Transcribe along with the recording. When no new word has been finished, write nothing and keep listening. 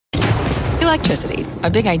Electricity, a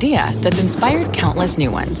big idea that's inspired countless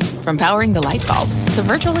new ones. From powering the light bulb to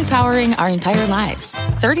virtually powering our entire lives.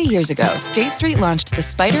 30 years ago, State Street launched the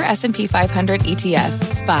Spider S&P 500 ETF,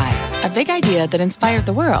 SPY. A big idea that inspired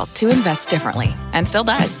the world to invest differently. And still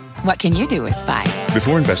does. What can you do with SPY?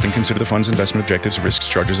 Before investing, consider the fund's investment objectives, risks,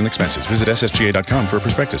 charges, and expenses. Visit ssga.com for a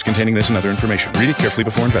prospectus containing this and other information. Read it carefully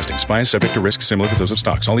before investing. SPY is subject to risks similar to those of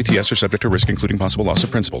stocks. All ETFs are subject to risk, including possible loss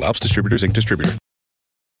of principal. Alps Distributors, Inc. Distributor.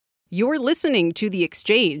 You're listening to The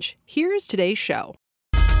Exchange. Here's today's show.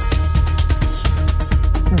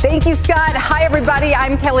 Thank you, Scott. Hi, everybody.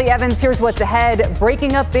 I'm Kelly Evans. Here's what's ahead.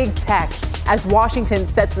 Breaking up big tech. As Washington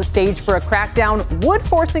sets the stage for a crackdown, would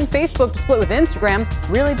forcing Facebook to split with Instagram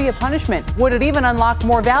really be a punishment? Would it even unlock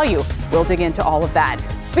more value? We'll dig into all of that.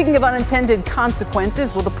 Speaking of unintended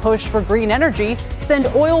consequences, will the push for green energy send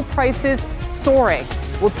oil prices soaring?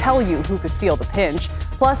 We'll tell you who could feel the pinch.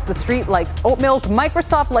 Plus, the street likes oat milk,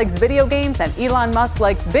 Microsoft likes video games, and Elon Musk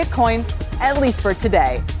likes Bitcoin, at least for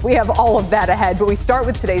today. We have all of that ahead, but we start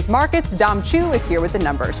with today's markets. Dom Chu is here with the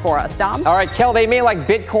numbers for us. Dom? All right, Kel, they may like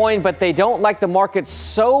Bitcoin, but they don't like the market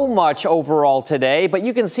so much overall today. But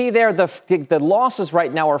you can see there the losses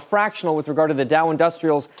right now are fractional with regard to the Dow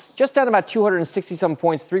Industrials, just down about 260-some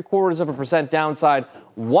points, 0.75% downside,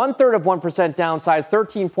 1/3 downside,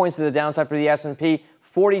 13 points to the downside for the S&P.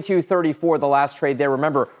 42.34 the last trade there.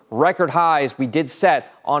 Remember, record highs we did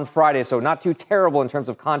set on Friday, so not too terrible in terms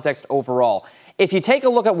of context overall. If you take a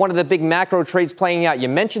look at one of the big macro trades playing out, you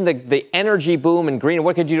mentioned the energy boom and green.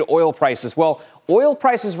 What could you do to oil prices? Well, oil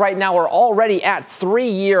prices right now are already at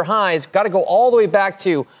 3-year highs. Got to go all the way back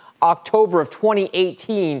to October of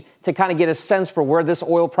 2018 to kind of get a sense for where this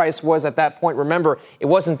oil price was at that point. Remember, it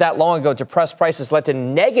wasn't that long ago. Depressed prices led to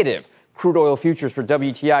negative crude oil futures for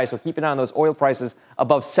WTI. So keep an eye on those oil prices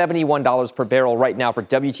above $71 per barrel right now for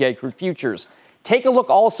WTI crude futures. Take a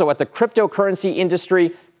look also at the cryptocurrency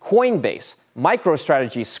industry. Coinbase,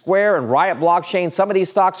 MicroStrategy, Square, and Riot Blockchain. Some of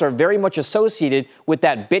these stocks are very much associated with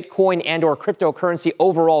that Bitcoin and or cryptocurrency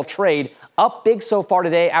overall trade. Up big so far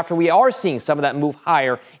today after we are seeing some of that move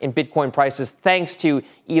higher in Bitcoin prices thanks to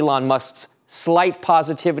Elon Musk's slight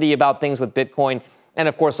positivity about things with Bitcoin. And,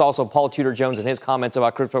 of course, also Paul Tudor Jones and his comments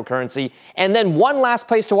about cryptocurrency. And then one last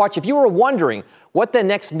place to watch. If you were wondering what the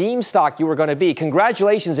next meme stock you were going to be,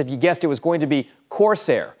 congratulations if you guessed it was going to be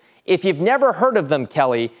Corsair. If you've never heard of them,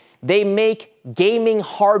 Kelly, they make gaming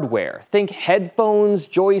hardware. Think headphones,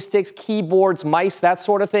 joysticks, keyboards, mice, that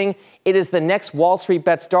sort of thing. It is the next Wall Street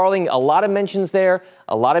Bets darling. A lot of mentions there,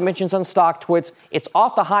 a lot of mentions on StockTwits. It's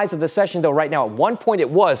off the highs of the session, though, right now. At one point it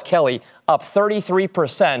was, Kelly, up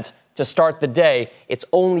 33%. To start the day. It's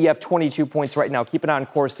only up 22 points right now. Keep an eye on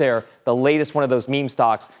Corsair, the latest one of those meme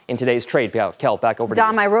stocks in today's trade. Kel, back over to you.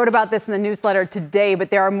 Dom, I wrote about this in the newsletter today, but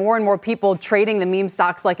there are more and more people trading the meme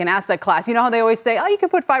stocks like an asset class. You know how they always say, you can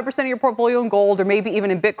put 5% of your portfolio in gold or maybe even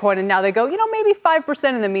in Bitcoin, and now they go, maybe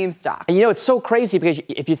 5% in the meme stock. And it's so crazy because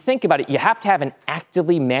if you think about it, you have to have an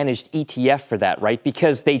actively managed ETF for that, right?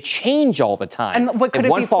 Because they change all the time. And what could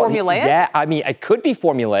it be, formulaic? Yeah, I mean, it could be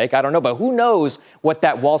formulaic. I don't know, but who knows what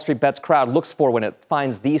that Wall Street Bets crowd looks for when it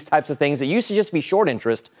finds these types of things. It used to just be short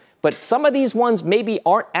interest, but some of these ones maybe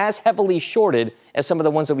aren't as heavily shorted as some of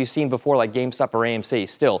the ones that we've seen before, like GameStop or AMC.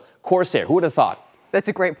 Still, Corsair, who would have thought? That's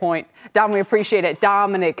a great point. Dom, we appreciate it.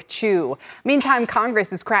 Dominic Chu. Meantime,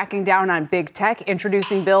 Congress is cracking down on big tech,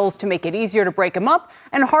 introducing bills to make it easier to break them up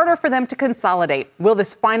and harder for them to consolidate. Will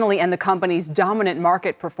this finally end the company's dominant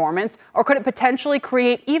market performance, or could it potentially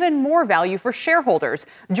create even more value for shareholders?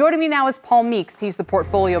 Joining me now is Paul Meeks. He's the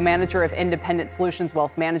portfolio manager of Independent Solutions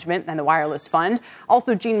Wealth Management and the Wireless Fund.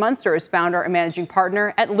 Also, Gene Munster is founder and managing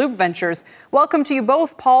partner at Loop Ventures. Welcome to you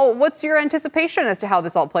both. Paul, what's your anticipation as to how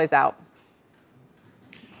this all plays out?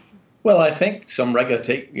 Well, I think some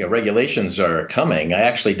regulations are coming. I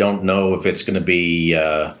actually don't know if it's going to be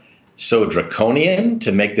so draconian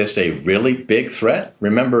to make this a really big threat.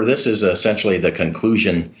 Remember, this is essentially the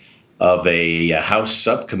conclusion of a House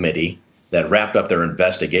subcommittee that wrapped up their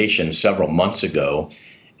investigation several months ago.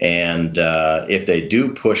 And if they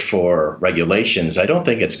do push for regulations, I don't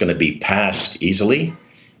think it's going to be passed easily,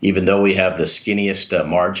 even though we have the skinniest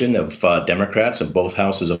margin of Democrats in both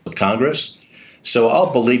houses of Congress. So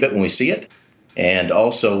I'll believe it when we see it. And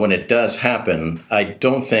also, when it does happen, I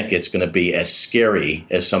don't think it's going to be as scary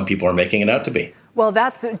as some people are making it out to be. Well,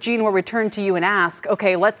 that's, Gene, where we turn to you and ask,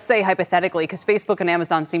 okay, let's say hypothetically, because Facebook and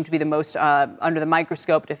Amazon seem to be the most under the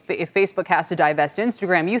microscope. If Facebook has to divest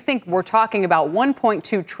Instagram, you think we're talking about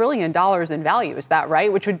 $1.2 trillion in value. Is that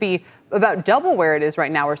right? Which would be about double where it is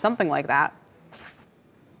right now or something like that.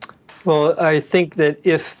 Well, I think that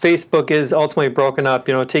if Facebook is ultimately broken up,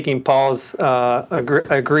 taking Paul's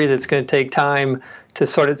agree that it's going to take time to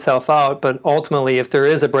sort itself out. But ultimately, if there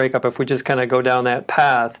is a breakup, if we just kind of go down that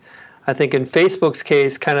path, I think in Facebook's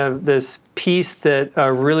case, kind of this piece that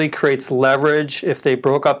really creates leverage if they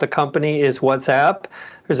broke up the company is WhatsApp.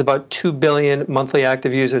 There's about 2 billion monthly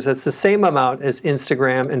active users. That's the same amount as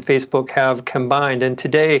Instagram and Facebook have combined. And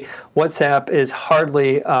today, WhatsApp is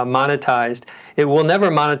hardly monetized. It will never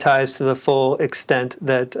monetize to the full extent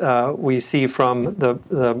that we see from the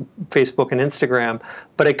Facebook and Instagram,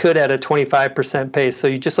 but it could at a 25% pace. So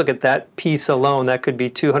you just look at that piece alone, that could be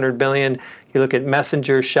 200 billion. You look at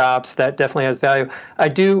messenger shops, that definitely has value. I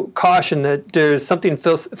do caution that there's something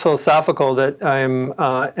philosophical that I'm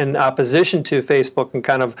in opposition to Facebook and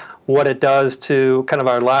kind of what it does to kind of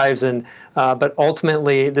our lives. And but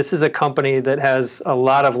ultimately, this is a company that has a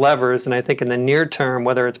lot of levers, and I think in the near term,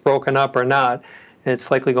 whether it's broken up or not,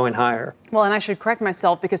 it's likely going higher. Well, and I should correct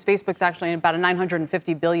myself because Facebook's actually in about a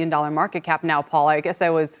 $950 billion market cap now, Paul. I guess I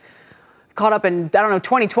was caught up in,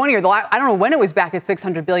 2020 or I don't know when it was back at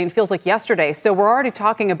 $600 billion. Feels like yesterday. So we're already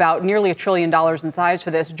talking about nearly $1 trillion in size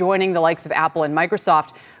for this, joining the likes of Apple and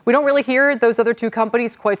Microsoft. We don't really hear those other two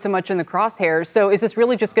companies quite so much in the crosshairs. So is this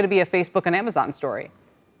really just going to be a Facebook and Amazon story?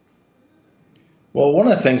 Well, one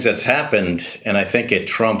of the things that's happened, and I think it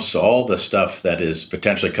trumps all the stuff that is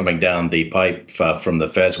potentially coming down the pipe from the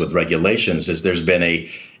feds with regulations, is there's been a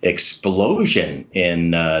explosion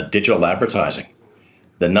in digital advertising.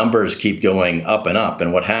 The numbers keep going up and up.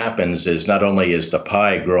 And what happens is not only is the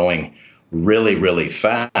pie growing really, really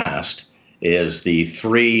fast, is the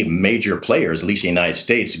three major players, at least in the United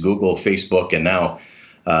States, Google, Facebook, and now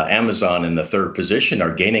Amazon in the third position,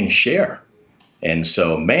 are gaining share. And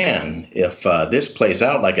so, man, if this plays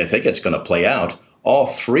out like I think it's going to play out, all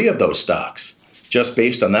three of those stocks, just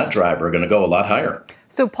based on that driver, are going to go a lot higher.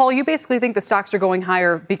 So, Paul, you basically think the stocks are going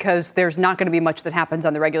higher because there's not going to be much that happens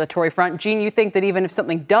on the regulatory front. Gene, you think that even if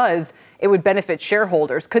something does, it would benefit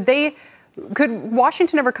shareholders. Could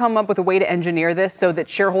Washington ever come up with a way to engineer this so that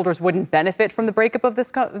shareholders wouldn't benefit from the breakup of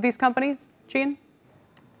these companies? Gene?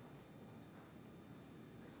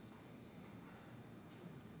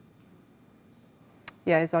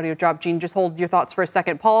 Yeah, his audio dropped. Gene, just hold your thoughts for a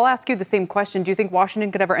second. Paul, I'll ask you the same question. Do you think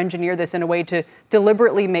Washington could ever engineer this in a way to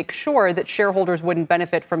deliberately make sure that shareholders wouldn't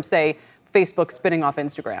benefit from, say, Facebook spinning off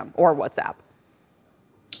Instagram or WhatsApp?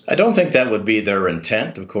 I don't think that would be their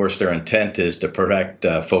intent. Of course, their intent is to protect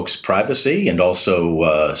folks' privacy and also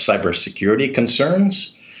cybersecurity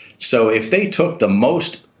concerns. So if they took the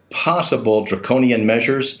most possible draconian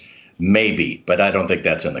measures, maybe, but I don't think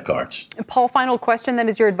that's in the cards. Paul, final question then.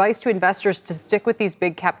 Is your advice to investors to stick with these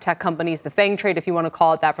big cap tech companies, the FANG trade, if you want to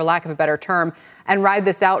call it that, for lack of a better term, and ride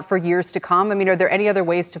this out for years to come? I mean, are there any other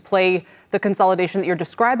ways to play the consolidation that you're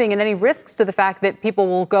describing, and any risks to the fact that people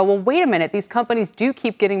will go, well, wait a minute, these companies do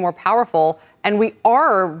keep getting more powerful, and we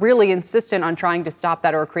are really insistent on trying to stop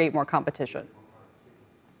that or create more competition?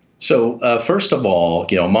 So first of all,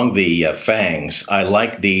 among the FANGs, I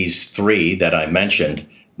like these three that I mentioned,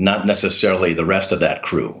 not necessarily the rest of that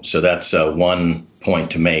crew. So that's one point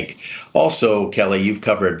to make. Also, Kelly, you've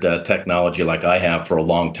covered technology like I have for a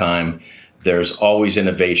long time. There's always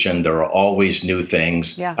innovation. There are always new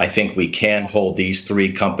things. Yeah. I think we can hold these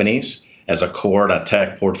three companies as a core to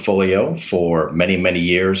tech portfolio for many, many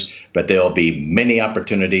years, but there'll be many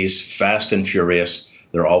opportunities, fast and furious.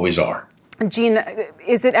 There always are. Gene,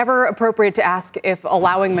 is it ever appropriate to ask if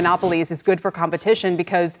allowing monopolies is good for competition?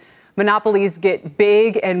 Because monopolies get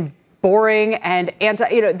big and boring and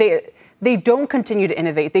they don't continue to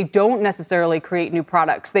innovate. They don't necessarily create new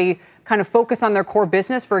products. They kind of focus on their core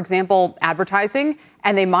business, for example, advertising,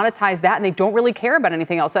 and they monetize that, and they don't really care about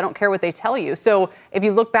anything else. I don't care what they tell you. So if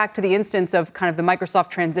you look back to the instance of kind of the Microsoft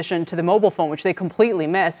transition to the mobile phone, which they completely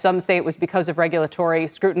missed, some say it was because of regulatory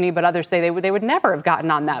scrutiny, but others say they would never have gotten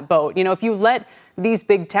on that boat. If you let these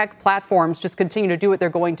big tech platforms just continue to do what they're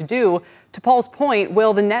going to do, to Paul's point,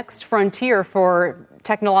 will the next frontier for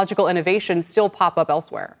technological innovation still pop up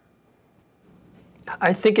elsewhere?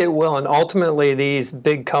 I think it will, and ultimately these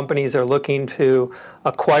big companies are looking to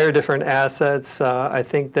acquire different assets. I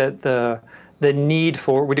think that the need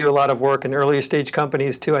for, we do a lot of work in earlier stage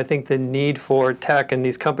companies too. I think the need for tech and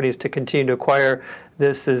these companies to continue to acquire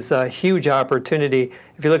this is a huge opportunity.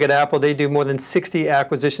 If you look at Apple, they do more than 60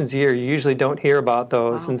 acquisitions a year. You usually don't hear about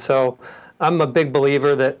those. Wow. And so I'm a big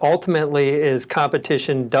believer that ultimately is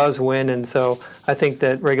competition does win. And so I think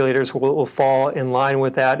that regulators will fall in line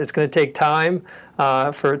with that. It's going to take time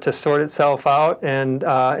for it to sort itself out, and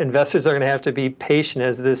investors are going to have to be patient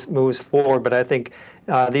as this moves forward. But I think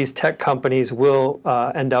these tech companies will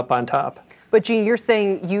end up on top. But Gene, you're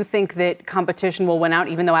saying you think that competition will win out,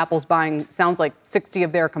 even though Apple's buying, sounds like 60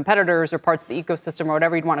 of their competitors or parts of the ecosystem or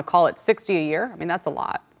whatever you'd want to call it, 60 a year? I mean, that's a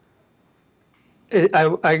lot.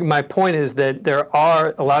 My point is that there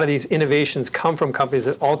are a lot of these innovations come from companies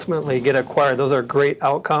that ultimately get acquired. Those are great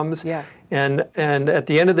outcomes. Yeah. And at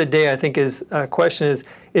the end of the day, I think question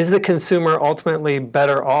is the consumer ultimately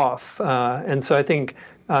better off? And so I think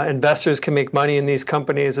investors can make money in these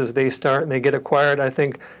companies as they start and they get acquired. I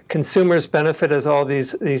think consumers benefit as all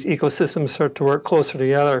these ecosystems start to work closer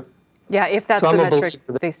together. Yeah, if that's the metric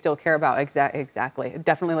they still care about. Exactly.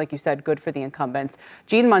 Definitely, like you said, good for the incumbents.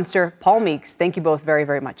 Gene Munster, Paul Meeks, thank you both very,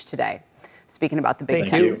 very much today. Speaking about the big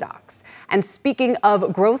tech stocks. And speaking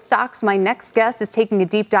of growth stocks, my next guest is taking a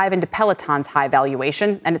deep dive into Peloton's high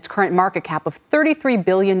valuation and its current market cap of $33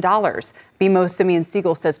 billion. BMO's Simeon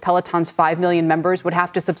Siegel says Peloton's 5 million members would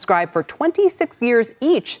have to subscribe for 26 years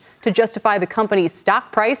each to justify the company's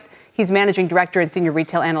stock price. He's managing director and senior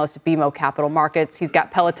retail analyst at BMO Capital Markets. He's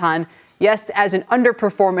got Peloton, yes, as an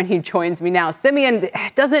underperformer. He joins me now. Simeon,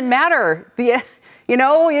 it doesn't matter. You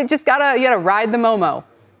know, you gotta ride the Momo.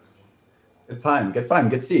 Good fun. Good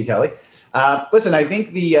to see you, Kelly. Listen, I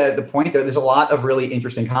think the point there's a lot of really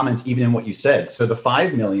interesting comments even in what you said. So the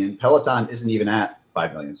 5 million, Peloton isn't even at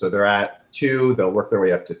 5 million. So they're at 2, they'll work their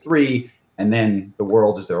way up to 3, and then the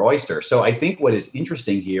world is their oyster. So I think what is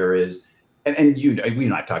interesting here is, and you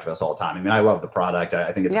and I've talked about this all the time. I mean, I love the product.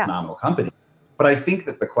 I think it's a phenomenal company. But I think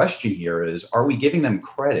that the question here is, are we giving them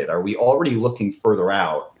credit? Are we already looking further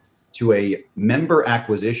out to a member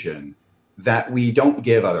acquisition that we don't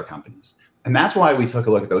give other companies? And that's why we took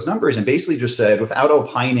a look at those numbers and basically just said, without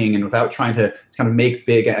opining and without trying to kind of make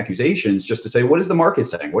big accusations, just to say, what is the market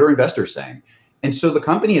saying? What are investors saying? And so the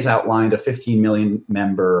company has outlined a 15 million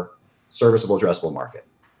member serviceable addressable market.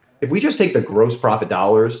 If we just take the gross profit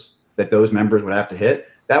dollars that those members would have to hit,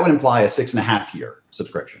 that would imply a 6.5-year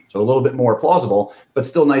subscription. So a little bit more plausible, but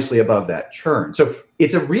still nicely above that churn. So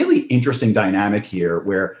it's a really interesting dynamic here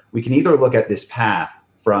where we can either look at this path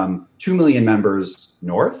from 2 million members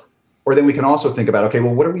north, or then we can also think about, okay,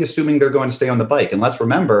 well, what are we assuming they're going to stay on the bike? And let's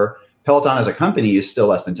remember, Peloton as a company is still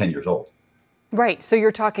less than 10 years old. Right. So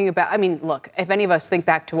you're talking about, I mean, look, if any of us think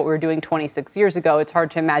back to what we were doing 26 years ago, it's hard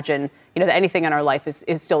to imagine, that anything in our life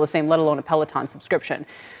is still the same, let alone a Peloton subscription.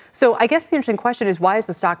 So I guess the interesting question is, why is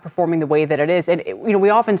the stock performing the way that it is? And, we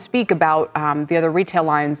often speak about the other retail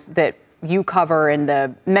lines that you cover and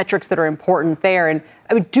the metrics that are important there. And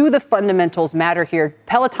I mean, do the fundamentals matter here?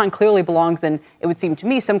 Peloton clearly belongs in, it would seem to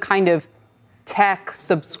me, some kind of tech,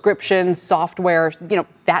 subscription, software,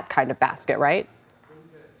 that kind of basket, right?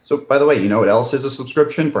 So by the way, you know what else is a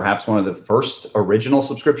subscription? Perhaps one of the first original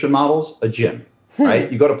subscription models, a gym,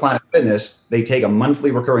 right? You go to Planet Fitness, they take a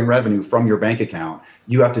monthly recurring revenue from your bank account.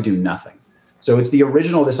 You have to do nothing. So it's the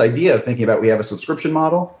original, this idea of thinking about we have a subscription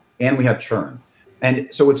model and we have churn.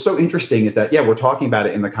 And so what's so interesting is that, we're talking about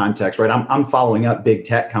it in the context, right? I'm following up big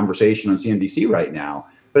tech conversation on CNBC right now.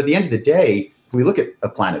 But at the end of the day, if we look at a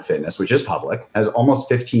Planet Fitness, which is public, has almost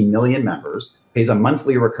 15 million members, pays a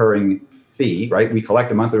monthly recurring fee, right? We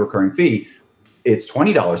collect a monthly recurring fee. It's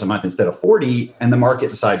 $20 a month instead of $40, and the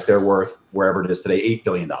market decides they're worth, wherever it is today, $8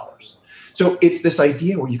 billion. So it's this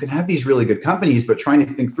idea where you can have these really good companies, but trying to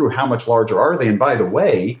think through how much larger are they? And by the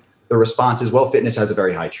way, the response is, well, fitness has a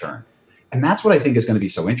very high churn. And that's what I think is going to be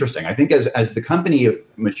so interesting. I think as the company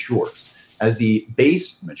matures, as the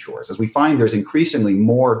base matures, as we find there's increasingly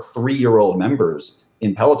more 3-year-old members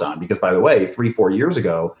in Peloton, because by the way, 3-4 years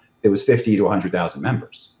ago, it was 50 to 100,000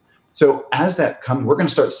 members. So as that comes, we're going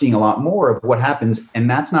to start seeing a lot more of what happens. And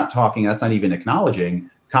that's not even acknowledging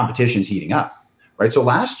competition's heating up, right? So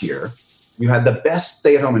last year, you had the best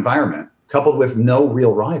stay-at-home environment coupled with no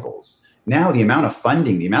real rivals. Now the amount of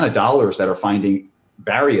funding, the amount of dollars that are finding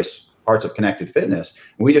various parts of connected fitness.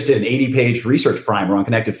 And we just did an 80-page research primer on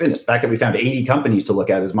connected fitness. The fact that we found 80 companies to look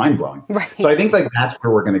at is mind-blowing. Right. So I think that's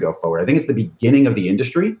where we're going to go forward. I think it's the beginning of the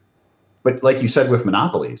industry. But like you said with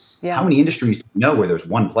monopolies, how many industries do you know where there's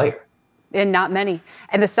one player? And not many.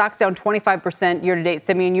 And the stock's down 25% year to date.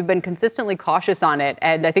 Simeon, you've been consistently cautious on it.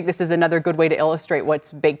 And I think this is another good way to illustrate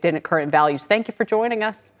what's baked in at current values. Thank you for joining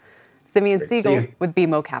us. Simeon Siegel with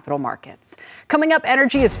BMO Capital Markets. Coming up,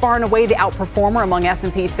 energy is far and away the outperformer among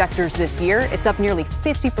S&P sectors this year. It's up nearly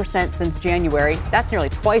 50% since January. That's nearly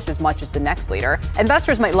twice as much as the next leader.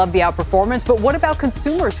 Investors might love the outperformance, but what about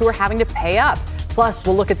consumers who are having to pay up? Plus,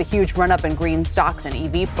 we'll look at the huge run-up in green stocks and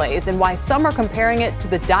EV plays and why some are comparing it to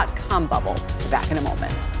the dot-com bubble. We're back in a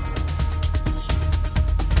moment.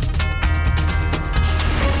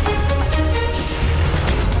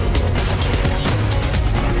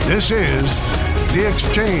 This is The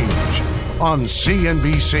Exchange on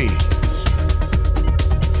CNBC.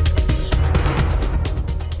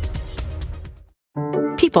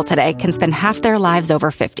 people today can spend half their lives over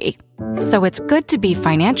 50. So it's good to be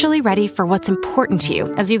financially ready for what's important to you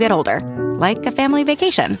as you get older, like a family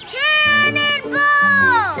vacation.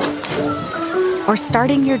 Or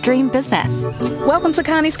starting your dream business. Welcome to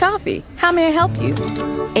Connie's Coffee. How may I help you?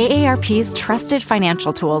 AARP's trusted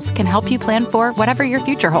financial tools can help you plan for whatever your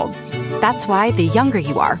future holds. That's why the younger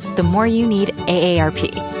you are, the more you need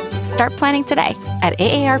AARP. Start planning today at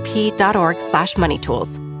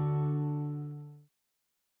aarp.org/moneytools.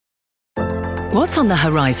 What's on the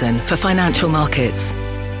horizon for financial markets?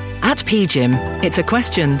 At PGIM, it's a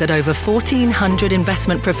question that over 1,400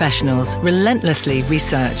 investment professionals relentlessly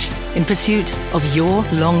research in pursuit of your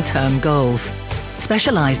long-term goals.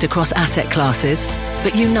 Specialized across asset classes,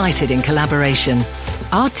 but united in collaboration,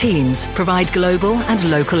 our teams provide global and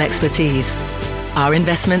local expertise. Our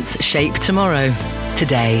investments shape tomorrow,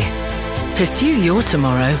 today. Pursue your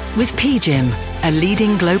tomorrow with PGIM, a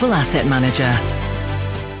leading global asset manager.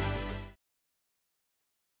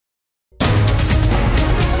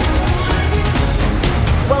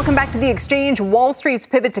 Welcome back to The Exchange. Wall Street's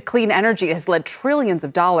pivot to clean energy has led trillions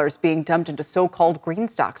of dollars being dumped into so-called green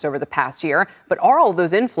stocks over the past year. But are all of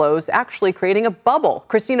those inflows actually creating a bubble?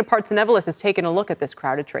 Christina Partsinevelos has taken a look at this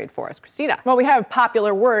crowded trade for us. Christina. Well, we have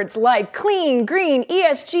popular words like clean, green,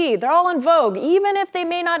 ESG. They're all in vogue, even if they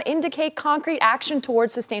may not indicate concrete action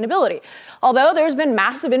towards sustainability. Although there's been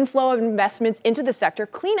massive inflow of investments into the sector,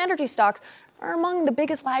 clean energy stocks are among the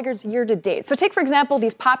biggest laggards year to date. So take, for example,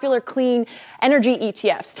 these popular clean energy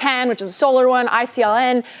ETFs, TAN, which is a solar one,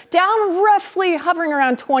 ICLN, down roughly hovering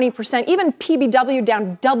around 20%, even PBW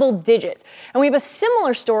down double digits. And we have a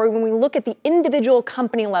similar story when we look at the individual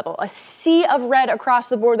company level, a sea of red across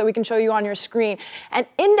the board that we can show you on your screen. And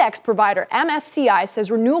index provider MSCI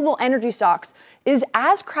says renewable energy stocks is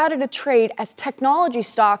as crowded a trade as technology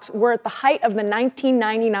stocks were at the height of the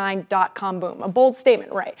 1999 dot-com boom. A bold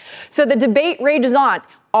statement, right? So the debate rages on.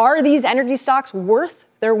 Are these energy stocks worth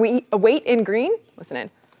their weight in green? Listen in.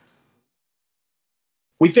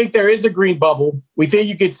 We think there is a green bubble. We think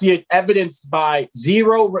you can see it evidenced by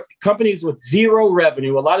companies with zero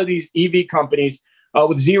revenue. A lot of these EV companies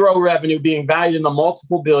with zero revenue being valued in the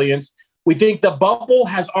multiple billions. We think the bubble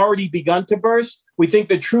has already begun to burst. We think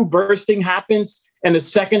the true bursting happens in the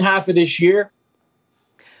second half of this year.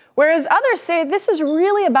 Whereas others say this is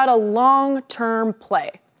really about a long-term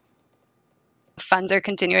play. Funds are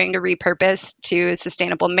continuing to repurpose to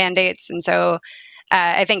sustainable mandates. And so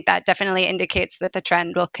I think that definitely indicates that the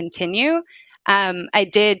trend will continue. I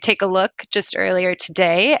did take a look just earlier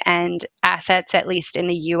today, and assets, at least in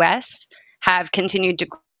the US, have continued to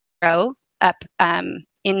grow up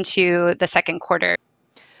into the second quarter.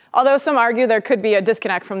 Although some argue there could be a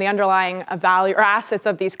disconnect from the underlying value or assets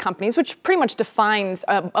of these companies, which pretty much defines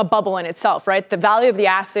a bubble in itself, right? The value of the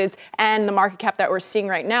assets and the market cap that we're seeing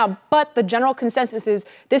right now. But the general consensus is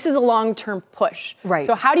this is a long-term push. Right.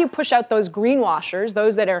 So how do you push out those greenwashers,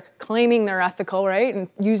 those that are claiming they're ethical, right, and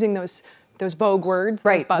using those vogue words,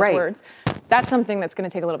 those buzzwords? Right. That's something that's going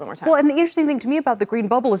to take a little bit more time. Well, and the interesting thing to me about the green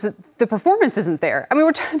bubble is that the performance isn't there. I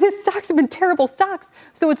mean, these stocks have been terrible stocks.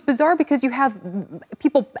 So it's bizarre because you have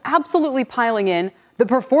people absolutely piling in. The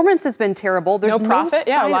performance has been terrible. There's no profit.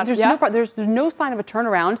 There's no sign of a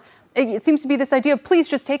turnaround. It seems to be this idea of please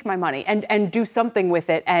just take my money and do something with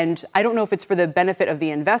it. And I don't know if it's for the benefit of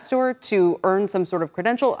the investor to earn some sort of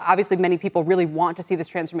credential. Obviously, many people really want to see this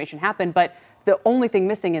transformation happen, but the only thing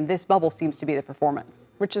missing in this bubble seems to be the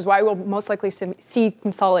performance. Which is why we'll most likely see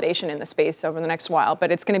consolidation in the space over the next while.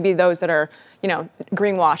 But it's going to be those that are,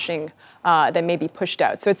 greenwashing that may be pushed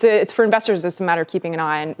out. So it's for investors, it's a matter of keeping an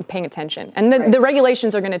eye and paying attention. And the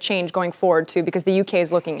regulations are going to change going forward, too, because the UK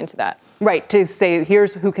is looking into that. Right, to say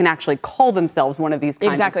here's who can actually call themselves one of these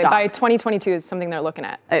kinds of stocks. Exactly. By 2022 is something they're looking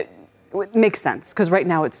at. It makes sense, because right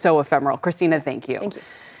now it's so ephemeral. Christina, thank you. Thank you.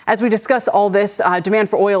 As we discuss all this, demand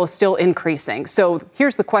for oil is still increasing. So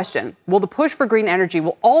here's the question. Will the push for green energy,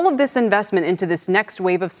 will all of this investment into this next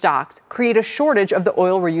wave of stocks create a shortage of the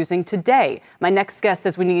oil we're using today? My next guest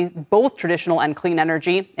says we need both traditional and clean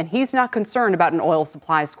energy, and he's not concerned about an oil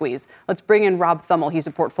supply squeeze. Let's bring in Rob Thummel. He's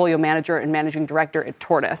a portfolio manager and managing director at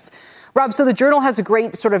Tortoise. Rob, so the Journal has a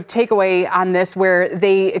great sort of takeaway on this where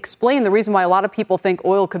they explain the reason why a lot of people think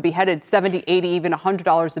oil could be headed $70, $80, even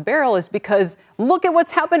 $100 a barrel is because look at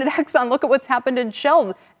what's happened at Exxon, look at what's happened in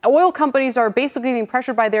Shell. Oil companies are basically being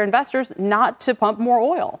pressured by their investors not to pump more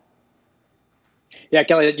oil. Yeah,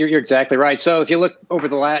 Kelly, you're exactly right. So if you look over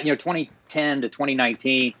the last, 2010 to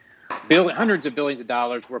 2019, hundreds of billions of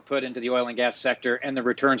dollars were put into the oil and gas sector, and the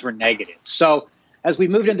returns were negative. So as we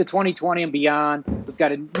moved into 2020 and beyond, we've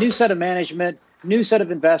got a new set of management. new set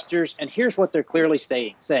of investors, and here's what they're clearly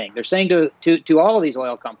saying. They're saying to all of these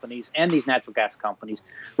oil companies and these natural gas companies,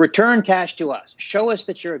 return cash to us. Show us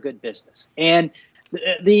that you're a good business. And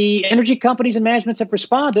the energy companies and managements have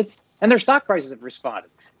responded, and their stock prices have responded.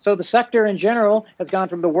 So the sector in general has gone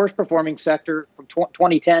from the worst performing sector from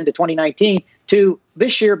 2010 to 2019 to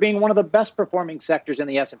this year being one of the best performing sectors in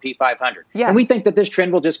the S&P 500. Yes. And we think that this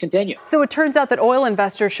trend will just continue. So it turns out that oil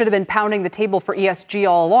investors should have been pounding the table for ESG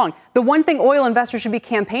all along. The one thing oil investors should be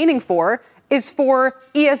campaigning for is for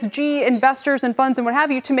ESG investors and funds and what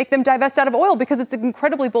have you to make them divest out of oil, because it's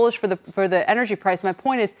incredibly bullish for the energy price. My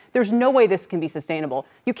point is there's no way this can be sustainable.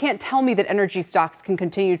 You can't tell me that energy stocks can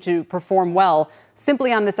continue to perform well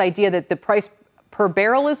simply on this idea that the price per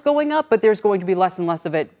barrel is going up, but there's going to be less and less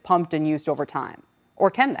of it pumped and used over time.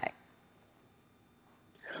 Or can they?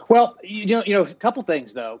 Well, a couple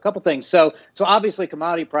things, though. So obviously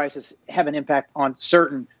commodity prices have an impact on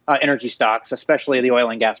certain energy stocks, especially the oil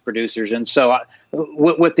and gas producers. And so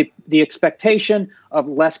with the expectation of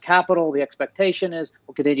less capital, the expectation is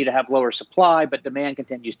we'll continue to have lower supply, but demand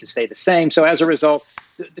continues to stay the same. So as a result,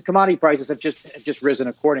 the commodity prices have just risen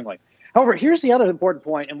accordingly. However, here's the other important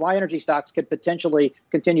point and why energy stocks could potentially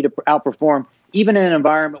continue to outperform, even in an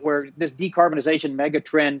environment where this decarbonization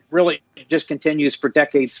megatrend really just continues for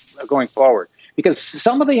decades going forward. Because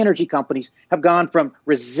some of the energy companies have gone from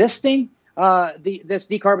resisting this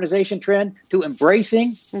decarbonization trend to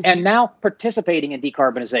embracing and now participating in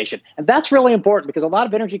decarbonization. And that's really important because a lot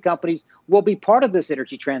of energy companies will be part of this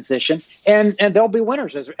energy transition and they'll be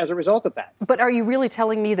winners as a result of that. But are you really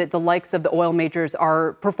telling me that the likes of the oil majors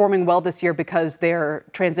are performing well this year because they're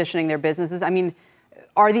transitioning their businesses? I mean,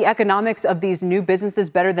 are the economics of these new businesses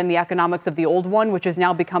better than the economics of the old one, which is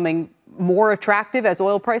now becoming more attractive as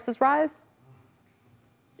oil prices rise?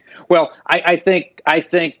 Well, I think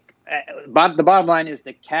the bottom line is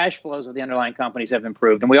the cash flows of the underlying companies have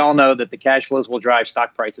improved. And we all know that the cash flows will drive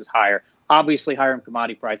stock prices higher. Obviously, higher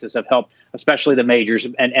commodity prices have helped, especially the majors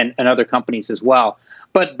and other companies as well.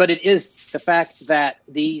 But it is the fact that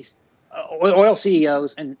these oil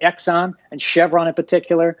CEOs and Exxon and Chevron in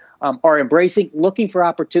particular are embracing, looking for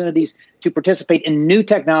opportunities to participate in new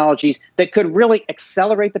technologies that could really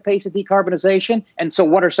accelerate the pace of decarbonization. And so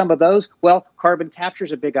what are some of those? Well, carbon capture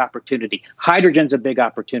is a big opportunity. Hydrogen's a big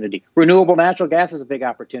opportunity. Renewable natural gas is a big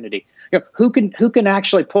opportunity. Who can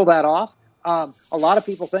actually pull that off? A lot of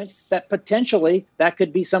people think that potentially that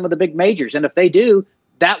could be some of the big majors. And if they do,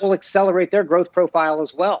 that will accelerate their growth profile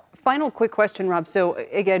as well. Final quick question, Rob. So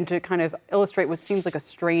again, to kind of illustrate what seems like a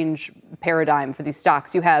strange paradigm for these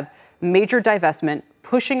stocks, you have major divestment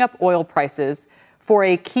pushing up oil prices for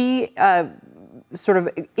a key sort of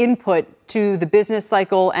input to the business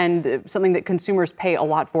cycle and something that consumers pay a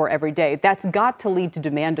lot for every day. That's got to lead to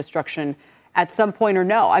demand destruction at some point, or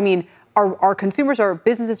no? I mean, are consumers or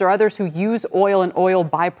businesses or others who use oil and oil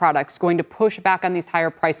byproducts going to push back on these higher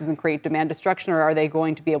prices and create demand destruction, or are they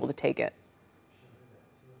going to be able to take it?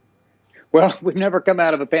 Well, we've never come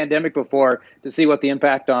out of a pandemic before to see what the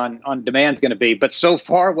impact on demand is going to be. But so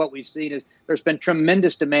far, what we've seen is there's been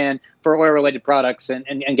tremendous demand for oil-related products and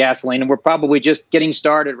gasoline. And we're probably just getting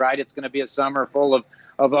started, right? It's going to be a summer full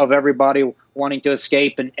of everybody wanting to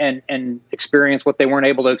escape and experience what they weren't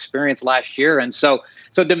able to experience last year. And so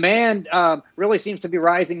demand really seems to be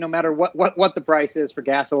rising no matter what the price is for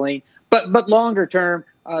gasoline. But longer term,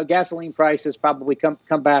 gasoline prices probably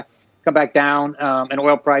come back down and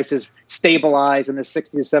oil prices stabilize in the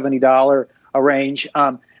 $60 to $70 range.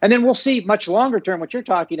 And then we'll see much longer term. What you're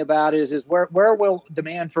talking about is where will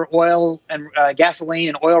demand for oil and gasoline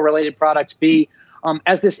and oil related products be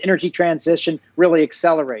as this energy transition really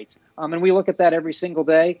accelerates. And we look at that every single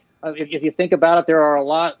day. If you think about it,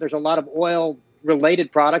 there's a lot of oil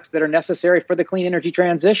related products that are necessary for the clean energy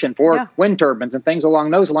transition, for wind turbines and things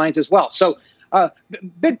along those lines as well. So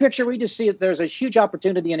big picture, we just see that there's a huge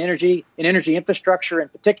opportunity in energy infrastructure in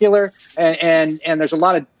particular. And there's a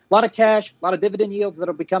lot of cash, a lot of dividend yields that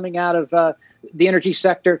will be coming out of the energy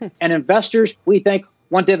sector. And investors, we think,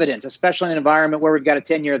 want dividends, especially in an environment where we've got a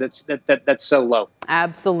 10-year that's so low.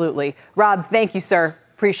 Absolutely. Rob, thank you, sir.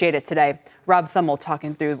 Appreciate it today. Rob Thummel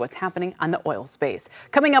talking through what's happening on the oil space.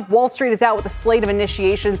 Coming up, Wall Street is out with a slate of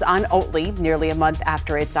initiations on Oatly, nearly a month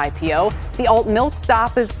after its IPO. The alt milk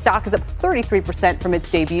stock is up 33% from its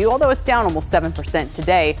debut, although it's down almost 7%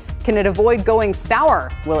 today. Can it avoid going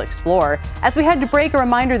sour? We'll explore. As we head to break, a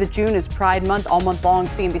reminder that June is Pride Month. All month long,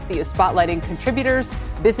 CNBC is spotlighting contributors,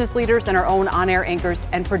 business leaders, and our own on-air anchors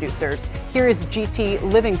and producers. Here is GT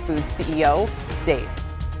Living Foods CEO, Dave.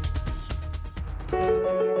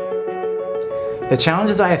 The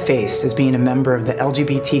challenges I have faced as being a member of the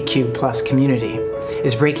LGBTQ+ community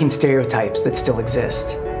is breaking stereotypes that still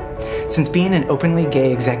exist. Since being an openly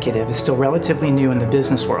gay executive is still relatively new in the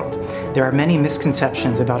business world, there are many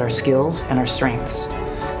misconceptions about our skills and our strengths.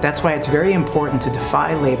 That's why it's very important to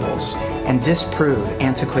defy labels and disprove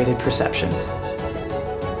antiquated perceptions.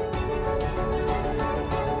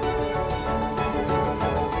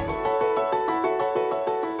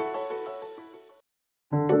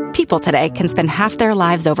 People today can spend half their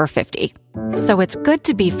lives over 50. So it's good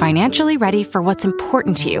to be financially ready for what's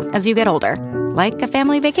important to you as you get older, like a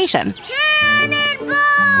family vacation.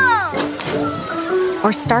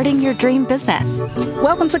 Or starting your dream business.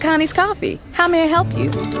 Welcome to Connie's Coffee. How may I help you?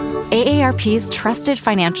 AARP's trusted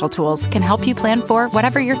financial tools can help you plan for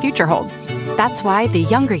whatever your future holds. That's why the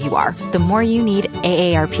younger you are, the more you need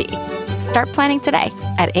AARP. Start planning today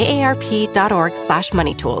at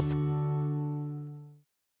aarp.org/moneytools.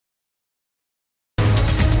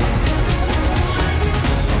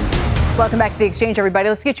 Welcome back to The Exchange, everybody.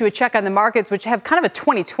 Let's get you a check on the markets, which have kind of a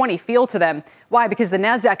 2020 feel to them. Why? Because the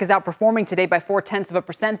Nasdaq is outperforming today by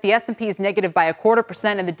 0.4%. The S&P is negative by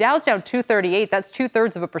 0.25%, and the Dow's down 238. That's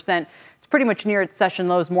 0.2%. It's pretty much near its session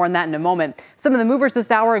lows. More on that in a moment. Some of the movers this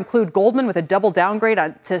hour include Goldman with a double downgrade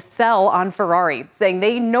to sell on Ferrari, saying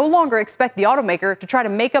they no longer expect the automaker to try to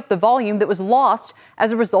make up the volume that was lost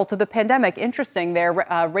as a result of the pandemic. Interesting. Their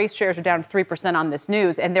race shares are down 3% on this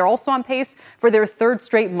news, and they're also on pace for their third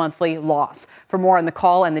straight monthly loss. For more on the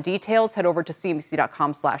call and the details, head over to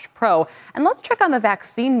cnbc.com/pro. And let's check on the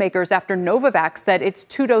vaccine makers after Novavax said its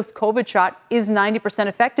 2-dose COVID shot is 90%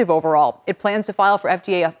 effective overall. It plans to file for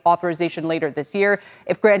FDA authorization later this year.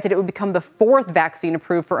 If granted, it would become the fourth vaccine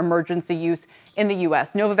approved for emergency use in the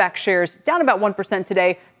U.S. Novavax shares down about 1%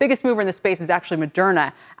 today. Biggest mover in the space is actually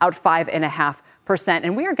Moderna, out 5.5%.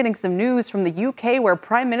 And we are getting some news from the UK where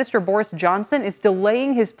Prime Minister Boris Johnson is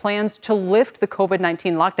delaying his plans to lift the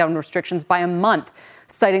COVID-19 lockdown restrictions by a month,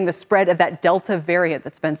 citing the spread of that Delta variant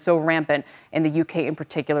that's been so rampant in the UK in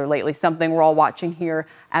particular lately, something we're all watching here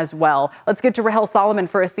as well. Let's get to Rahel Solomon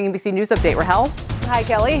for a CNBC News update. Rahel? Hi,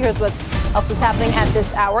 Kelly. Here's what else is happening at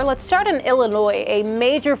this hour. Let's start in Illinois. A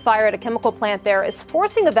major fire at a chemical plant there is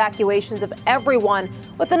forcing evacuations of everyone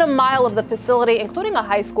within a mile of the facility, including a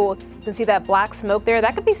high school. You can see that black smoke there.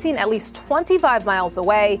 That could be seen at least 25 miles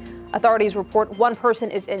away. Authorities report one person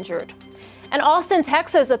is injured. In Austin,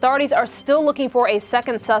 Texas, authorities are still looking for a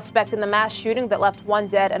second suspect in the mass shooting that left one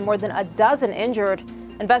dead and more than a dozen injured.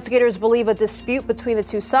 Investigators believe a dispute between the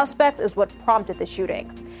two suspects is what prompted the shooting.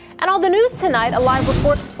 And on the news tonight, a live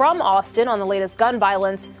report from Austin on the latest gun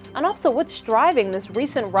violence and also what's driving this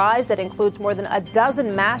recent rise that includes more than a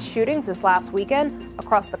dozen mass shootings this last weekend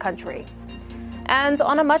across the country. And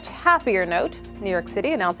on a much happier note, New York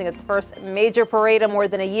City announcing its first major parade in more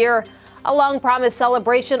than a year. A long-promised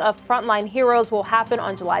celebration of frontline heroes will happen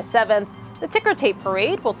on July 7th. The ticker tape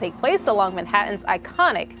parade will take place along Manhattan's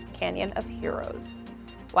iconic Canyon of Heroes.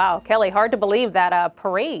 Wow, Kelly, hard to believe that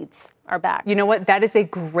parades are back. You know what? That is a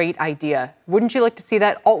great idea. Wouldn't you like to see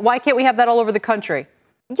that? Why can't we have that all over the country?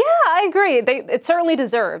 Yeah, I agree. It's certainly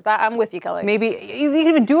deserved. I'm with you, Kelly. Maybe you can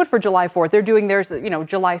even do it for July 4th. They're doing theirs,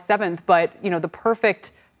 July 7th, but, the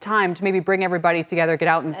perfect time to maybe bring everybody together, get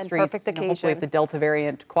out in the streets. Perfect occasion. Hopefully if the Delta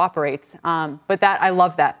variant cooperates. But I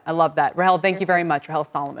love that. Rahel, thank you very much. Rahel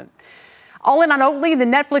Solomon. All in on Oatly, the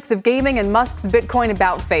Netflix of gaming, and Musk's Bitcoin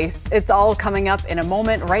about face. It's all coming up in a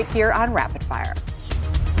moment right here on Rapid Fire.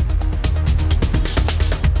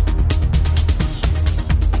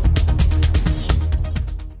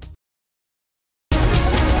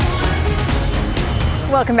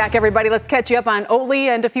 Welcome back, everybody. Let's catch you up on Oatly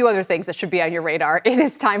and a few other things that should be on your radar. It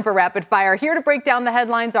is time for Rapid Fire. Here to break down the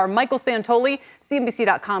headlines are Michael Santoli,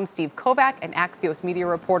 CNBC.com Steve Kovac, and Axios media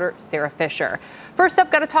reporter Sarah Fisher. First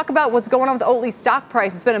up, got to talk about what's going on with the Oatly stock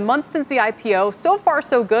price. It's been a month since the IPO. So far,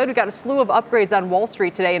 so good. We got a slew of upgrades on Wall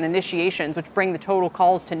Street today and initiations, which bring the total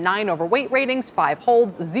calls to 9 overweight ratings, 5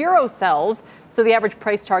 holds, 0 sells. So the average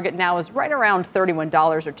price target now is right around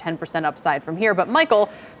 $31 or 10% upside from here. But Michael,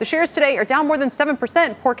 the shares today are down more than 7%.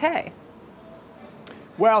 Poor K.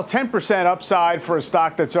 Well, 10% upside for a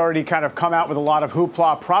stock that's already kind of come out with a lot of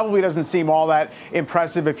hoopla probably doesn't seem all that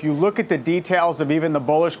impressive. If you look at the details of even the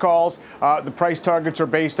bullish calls, the price targets are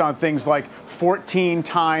based on things like 14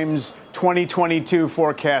 times 2022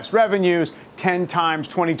 forecast revenues, 10 times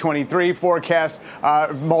 2023 forecast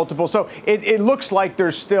multiple. So it looks like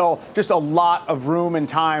there's still just a lot of room and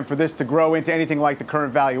time for this to grow into anything like the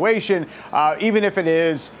current valuation, even if it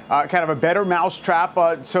is kind of a better mousetrap,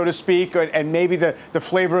 so to speak, and maybe the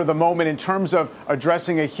flavor of the moment in terms of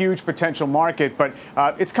addressing a huge potential market. But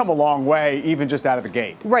it's come a long way, even just out of the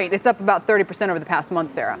gate. Right. It's up about 30% over the past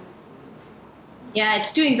month, Sarah. Yeah,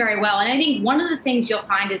 it's doing very well. And I think one of the things you'll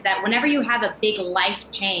find is that whenever you have a big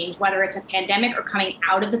life change, whether it's a pandemic or coming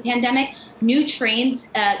out of the pandemic, new trends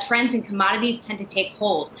and commodities tend to take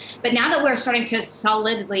hold. But now that we're starting to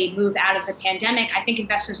solidly move out of the pandemic, I think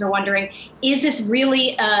investors are wondering, is this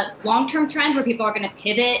really a long-term trend where people are going to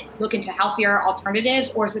pivot, look into healthier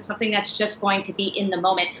alternatives, or is this something that's just going to be in the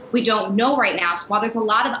moment? We don't know right now. So while there's a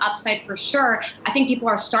lot of upside for sure, I think people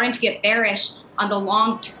are starting to get bearish on the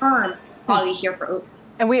long-term quality here for oat.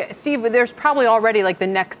 And Steve, there's probably already like the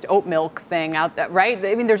next oat milk thing out there, right?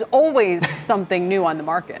 I mean, there's always something new on the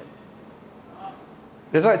market.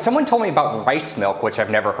 Someone told me about rice milk, which I've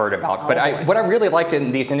never heard about. But what I really liked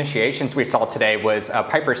in these initiations we saw today was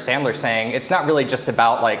Piper Sandler saying it's not really just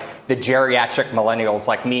about like the geriatric millennials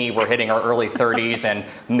like me. We're hitting our early 30s and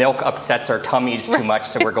milk upsets our tummies too much,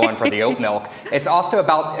 so we're going for the oat milk. It's also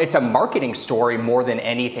it's a marketing story more than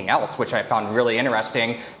anything else, which I found really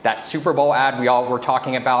interesting. That Super Bowl ad we all were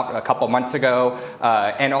talking about a couple months ago,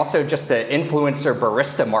 and also just the influencer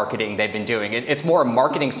barista marketing they've been doing. It's more a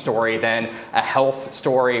marketing story than a health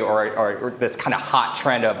story or this kind of hot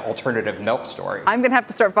trend of alternative milk story. I'm going to have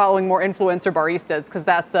to start following more influencer baristas because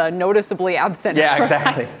that's noticeably absent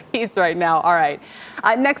from feeds right now. All right.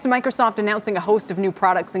 Next, Microsoft announcing a host of new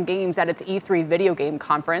products and games at its E3 video game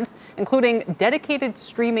conference, including dedicated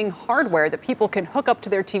streaming hardware that people can hook up to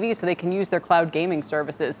their TV so they can use their cloud gaming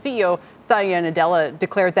services. CEO Satya Nadella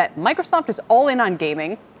declared that Microsoft is all in on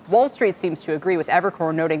gaming. Wall Street seems to agree with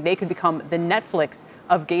Evercore, noting they could become the Netflix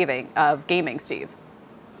of gaming, Steve.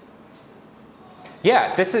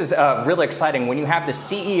 Yeah, this is really exciting when you have the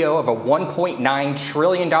CEO of a $1.9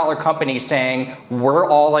 trillion company saying we're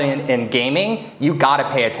all in gaming. You got to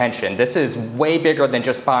pay attention. This is way bigger than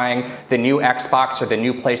just buying the new Xbox or the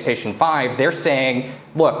new PlayStation 5. They're saying,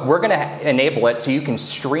 look, we're going to enable it so you can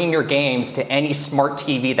stream your games to any smart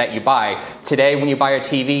TV that you buy. Today, when you buy a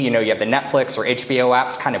TV, you have the Netflix or HBO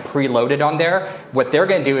apps kind of preloaded on there. What they're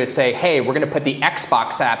going to do is say, hey, we're going to put the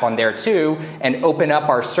Xbox app on there too and open up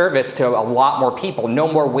our service to a lot more people.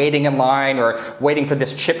 No more waiting in line or waiting for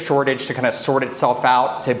this chip shortage to kind of sort itself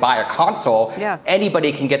out to buy a console. Yeah.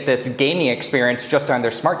 Anybody can get this gaming experience just on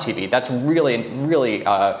their smart TV. That's really, really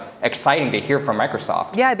exciting to hear from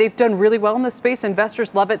Microsoft. Yeah, they've done really well in this space.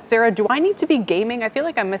 Investors love it. Sarah, do I need to be gaming? I feel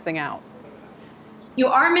like I'm missing out. You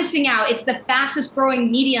are missing out. It's the fastest growing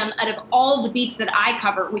medium out of all the beats that I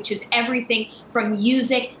cover, which is everything from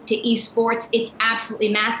music to esports. It's absolutely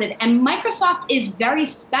massive. And Microsoft is very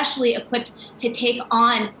specially equipped to take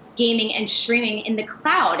on gaming and streaming in the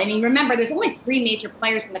cloud. I mean, remember, there's only 3 major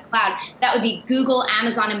players in the cloud. That would be Google,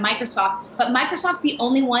 Amazon, and Microsoft. But Microsoft's the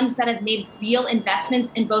only ones that have made real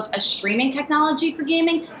investments in both a streaming technology for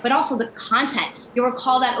gaming, but also the content. You'll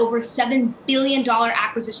recall that over $7 billion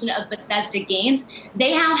acquisition of Bethesda Games.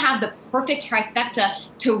 They now have the perfect trifecta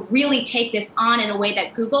to really take this on in a way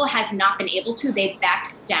that Google has not been able to. They've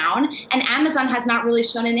backed down, and Amazon has not really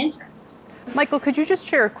shown an interest. Michael, could you just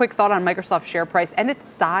share a quick thought on Microsoft's share price and its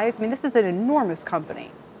size? I mean, this is an enormous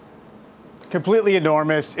company. Completely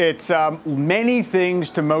enormous. It's many things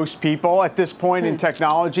to most people at this point in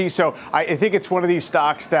technology. So I think it's one of these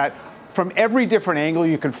stocks that from every different angle,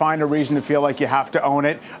 you can find a reason to feel like you have to own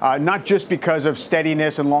it, not just because of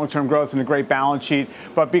steadiness and long-term growth and a great balance sheet,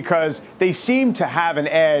 but because they seem to have an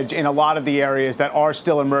edge in a lot of the areas that are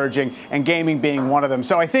still emerging, and gaming being one of them.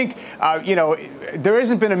 So I think, there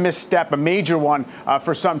hasn't been a misstep, a major one,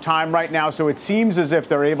 for some time right now. So it seems as if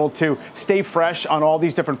they're able to stay fresh on all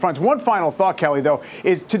these different fronts. One final thought, Kelly, though,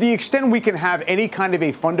 is to the extent we can have any kind of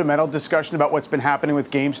a fundamental discussion about what's been happening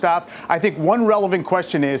with GameStop, I think one relevant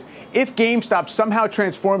question is, if GameStop somehow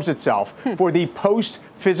transforms itself for the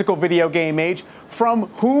post-physical video game age, from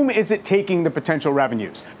whom is it taking the potential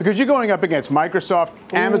revenues? Because you're going up against Microsoft,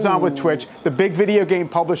 Amazon with Twitch, the big video game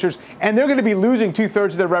publishers, and they're going to be losing 2/3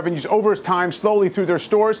 of their revenues over time slowly through their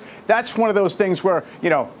stores. That's one of those things where,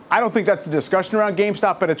 I don't think that's the discussion around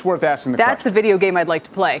GameStop, but it's worth asking the question. That's a video game I'd like to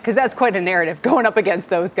play, because that's quite a narrative going up against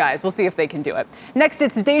those guys. We'll see if they can do it. Next,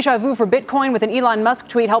 it's deja vu for Bitcoin with an Elon Musk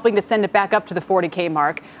tweet helping to send it back up to the 40K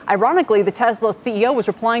mark. Ironically, the Tesla CEO was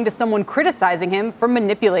replying to someone criticizing him for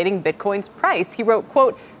manipulating Bitcoin's price. He wrote,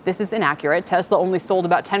 quote, "This is inaccurate. Tesla only sold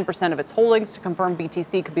about 10% of its holdings to confirm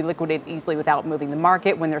BTC could be liquidated easily without moving the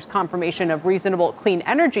market. When there's confirmation of reasonable clean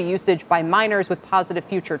energy usage by miners with positive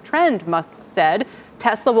future trend," Musk said,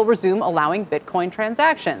 "Tesla will resume allowing Bitcoin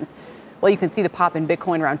transactions." Well, you can see the pop in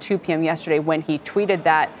Bitcoin around 2 p.m. yesterday when he tweeted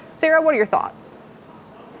that. Sarah, what are your thoughts?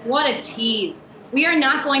 What a tease. We are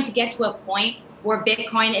not going to get to a point where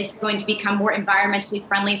Bitcoin is going to become more environmentally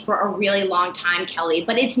friendly for a really long time, Kelly.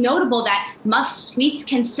 But it's notable that Musk's tweets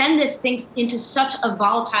can send this thing into such a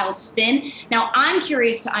volatile spin. Now, I'm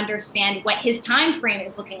curious to understand what his time frame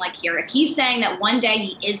is looking like here. If he's saying that one day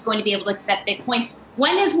he is going to be able to accept Bitcoin,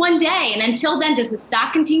 when is one day? And until then, does the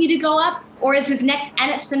stock continue to go up? Or is his next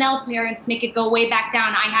SNL appearance make it go way back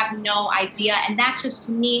down? I have no idea. And that just,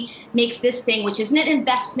 to me, makes this thing, which isn't an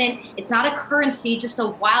investment, it's not a currency, just a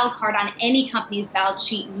wild card on any company's balance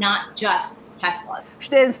sheet, not just Tesla's.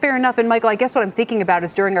 It's fair enough. And Michael, I guess what I'm thinking about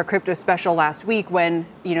is during our crypto special last week when,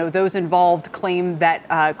 those involved claimed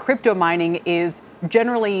that crypto mining is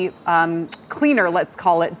generally cleaner, let's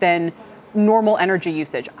call it, than normal energy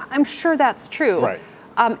usage. I'm sure that's true. Right.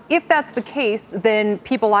 If that's the case, then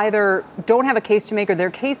people either don't have a case to make, or their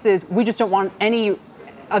case is we just don't want any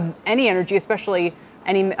energy, especially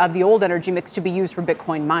any of the old energy mix, to be used for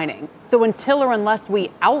Bitcoin mining. So until or unless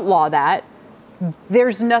we outlaw that,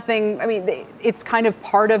 there's nothing. I mean, it's kind of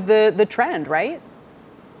part of the trend, right?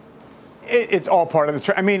 It's all part of the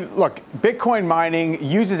trend. I mean, look, Bitcoin mining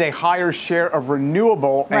uses a higher share of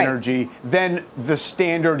renewable energy than the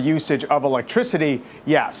standard usage of electricity,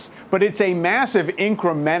 yes. But it's a massive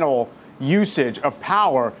incremental usage of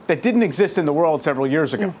power that didn't exist in the world several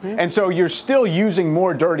years ago. And so you're still using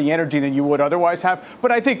more dirty energy than you would otherwise have.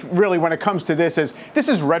 But I think really when it comes to this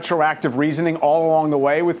is retroactive reasoning all along the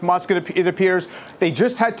way with Musk, it appears. They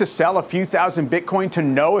just had to sell a few thousand Bitcoin to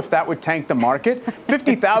know if that would tank the market.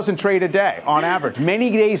 50,000 trade a day on average,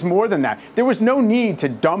 many days more than that. There was no need to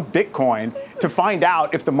dump Bitcoin to find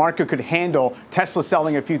out if the market could handle Tesla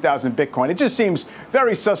selling a few thousand Bitcoin. It just seems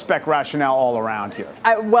very suspect rationale all around here.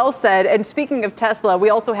 Well said. And speaking of Tesla, we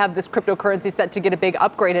also have this cryptocurrency set to get a big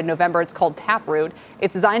upgrade in November. It's called Taproot.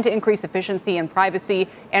 It's designed to increase efficiency and privacy.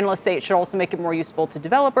 Analysts say it should also make it more useful to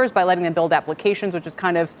developers by letting them build applications, which is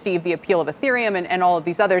kind of, Steve, the appeal of Ethereum and all of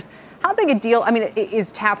these others. How big a deal,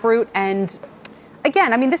 is Taproot? And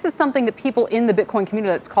again, this is something that people in the Bitcoin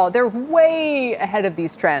community, let's call it, they're way ahead of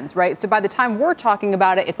these trends, right? So by the time we're talking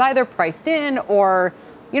about it, it's either priced in or,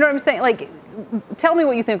 you know what I'm saying? Like, tell me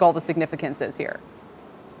what you think all the significance is here,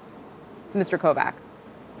 Mr. Kovac.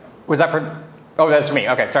 Was that for? Oh, that's for me.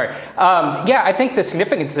 Okay, sorry. Yeah, I think the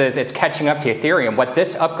significance is it's catching up to Ethereum. What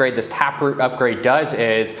this upgrade, this Taproot upgrade does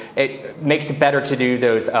is it makes it better to do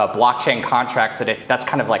those blockchain contracts that's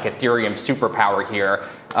kind of like Ethereum's superpower here.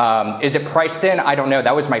 Is it priced in? I don't know.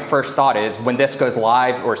 That was my first thought is when this goes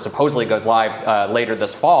live or supposedly goes live later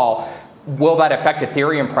this fall, will that affect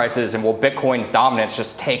Ethereum prices and will Bitcoin's dominance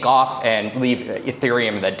just take off and leave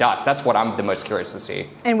Ethereum in the dust? That's what I'm the most curious to see.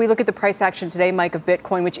 And we look at the price action today, Mike, of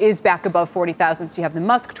Bitcoin, which is back above 40,000. So you have the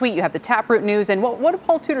Musk tweet, you have the Taproot news. And what did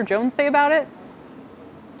Paul Tudor Jones say about it?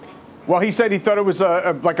 Well, he said he thought it was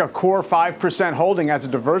like a core 5% holding as a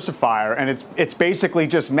diversifier, and it's basically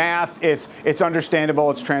just math. It's understandable,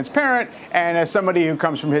 it's transparent, and as somebody who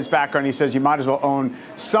comes from his background, he says you might as well own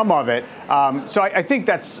some of it. So I think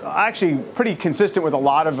that's actually pretty consistent with a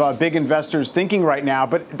lot of big investors thinking right now.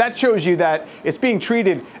 But that shows you that it's being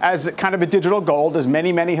treated as kind of a digital gold, as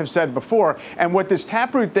many have said before. And what this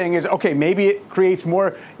Taproot thing is, okay, maybe it creates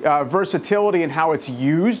more versatility in how it's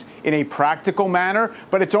used in a practical manner,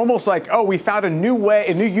 but it's almost like, oh, we found a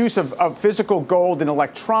new use of physical gold in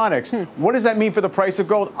electronics. What does that mean for the price of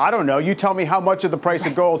gold? I don't know. You tell me how much of the price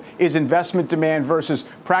of gold is investment demand versus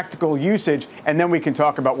practical usage, and then we can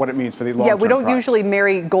talk about what it means for the long-term we don't price. Usually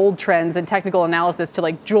marry gold trends and technical analysis to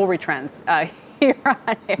like jewelry trends. Here on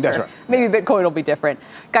air. That's right. Maybe Bitcoin will be different.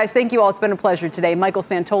 Guys, thank you all. It's been a pleasure today. Michael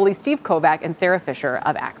Santoli, Steve Kovac, and Sarah Fisher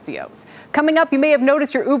of Axios. Coming up, you may have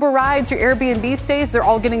noticed your Uber rides, your Airbnb stays, they're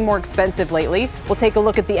all getting more expensive lately. We'll take a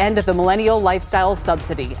look at the end of the Millennial Lifestyle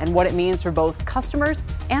Subsidy and what it means for both customers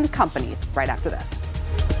and companies right after this.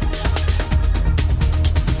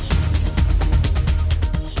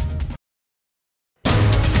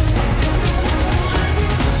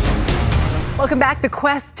 Welcome back. The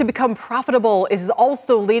quest to become profitable is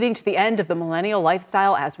also leading to the end of the millennial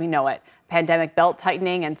lifestyle as we know it. Pandemic belt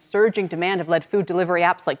tightening and surging demand have led food delivery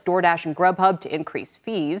apps like DoorDash and Grubhub to increase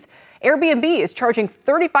fees. Airbnb is charging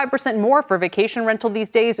 35% more for vacation rental these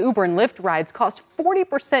days. Uber and Lyft rides cost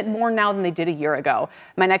 40% more now than they did a year ago.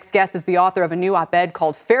 My next guest is the author of a new op-ed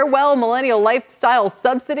called Farewell Millennial Lifestyle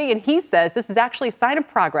Subsidy, and he says this is actually a sign of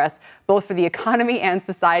progress both for the economy and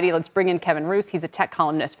society. Let's bring in Kevin Roose. He's a tech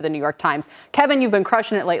columnist for the New York Times. Kevin, you've been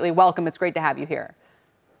crushing it lately. Welcome. It's great to have you here.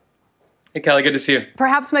 Hey, Kelly, good to see you.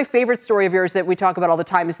 Perhaps my favorite story of yours that we talk about all the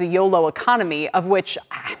time is the YOLO economy, of which,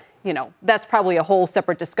 that's probably a whole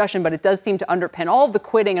separate discussion, but it does seem to underpin all of the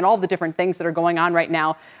quitting and all the different things that are going on right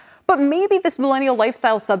now. But maybe this millennial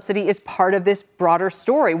lifestyle subsidy is part of this broader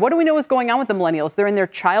story. What do we know is going on with the millennials? They're in their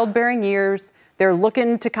childbearing years. They're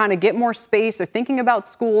looking to kind of get more space. They're thinking about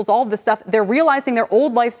schools, all of this stuff. They're realizing their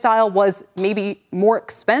old lifestyle was maybe more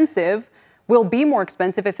expensive, will be more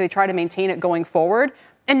expensive if they try to maintain it going forward.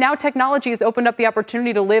 And now technology has opened up the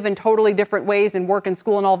opportunity to live in totally different ways and work and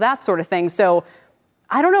school and all that sort of thing. So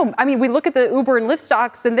I don't know. I mean, we look at the Uber and Lyft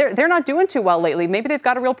stocks and they're not doing too well lately. Maybe they've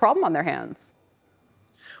got a real problem on their hands.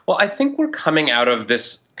 Well, I think we're coming out of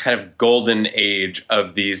this kind of golden age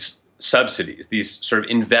of these subsidies, these sort of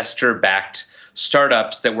investor-backed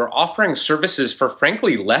startups that were offering services for,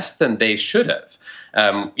 frankly, less than they should have.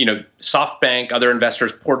 SoftBank, other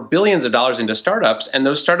investors poured billions of dollars into startups, and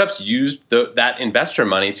those startups used that investor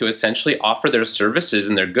money to essentially offer their services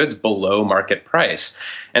and their goods below market price.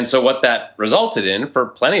 And so what that resulted in for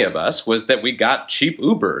plenty of us was that we got cheap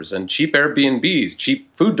Ubers and cheap Airbnbs, cheap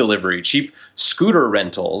food delivery, cheap scooter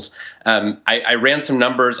rentals. I ran some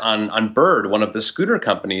numbers on Bird, one of the scooter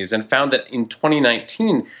companies, and found that in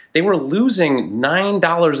 2019, they were losing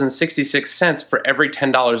 $9.66 for every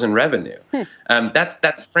 $10 in revenue.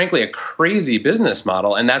 That's frankly a crazy business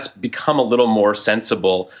model, and that's become a little more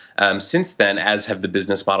sensible since then, as have the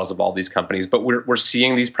business models of all these companies. But we're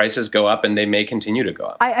seeing these prices go up, and they may continue to go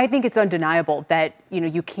up. I think it's undeniable that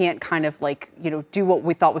you can't kind of do what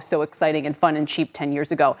we thought was so exciting and fun and cheap 10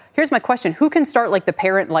 years ago. Here's my question: who can start the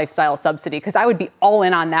parent lifestyle subsidy? Because I would be all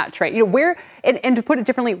in on that trade. Where and to put it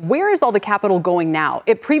differently, where is all the capital going now?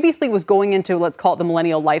 It previously was going into, let's call it, the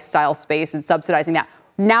millennial lifestyle space and subsidizing that.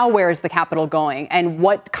 Now, where is the capital going, and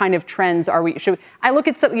what kind of trends are we? I look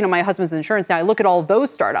at my husband's in insurance now. I look at all of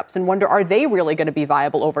those startups and wonder, are they really going to be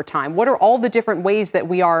viable over time? What are all the different ways that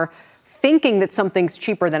we are thinking that something's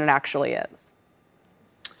cheaper than it actually is?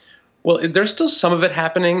 Well, there's still some of it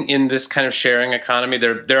happening in this kind of sharing economy.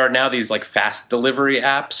 There are now these fast delivery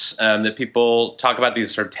apps that people talk about,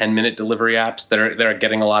 these sort of 10-minute delivery apps that are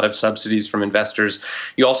getting a lot of subsidies from investors.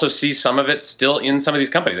 You also see some of it still in some of these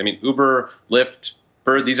companies. I mean, Uber, Lyft,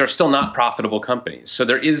 Bird, these are still not profitable companies. So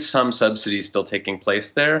there is some subsidy still taking place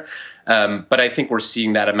there. But I think we're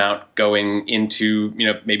seeing that amount going into,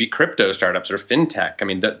 maybe crypto startups or fintech. I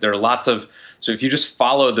mean, there are lots of, so if you just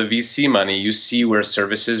follow the VC money, you see where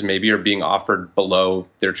services maybe are being offered below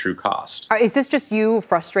their true cost. Is this just you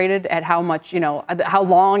frustrated at how much, how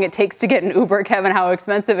long it takes to get an Uber, Kevin, how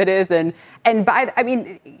expensive it is? It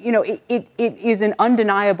is an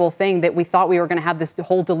undeniable thing that we thought we were going to have this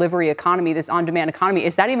whole delivery economy, this on-demand economy.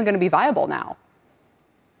 Is that even going to be viable now?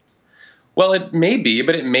 Well, it may be,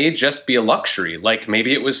 but it may just be a luxury.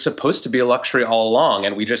 Maybe it was supposed to be a luxury all along,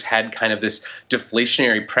 and we just had kind of this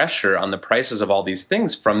deflationary pressure on the prices of all these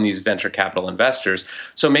things from these venture capital investors.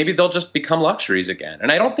 So maybe they'll just become luxuries again. And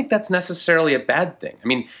I don't think that's necessarily a bad thing. I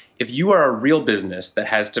mean, if you are a real business that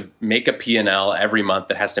has to make a P&L every month,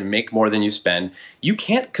 that has to make more than you spend, you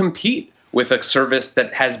can't compete with a service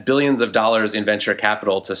that has billions of dollars in venture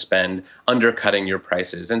capital to spend, undercutting your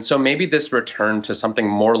prices. And so maybe this return to something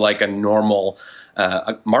more like a normal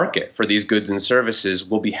market for these goods and services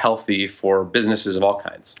will be healthy for businesses of all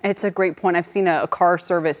kinds. It's a great point. I've seen a car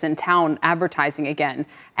service in town advertising again,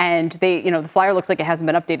 and they, the flyer looks like it hasn't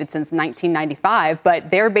been updated since 1995, but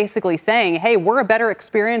they're basically saying, hey, we're a better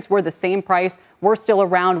experience. We're the same price. We're still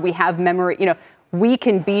around. We have memory, we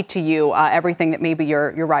can be to you everything that maybe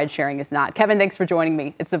your ride sharing is not. Kevin, thanks for joining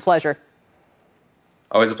me. It's a pleasure.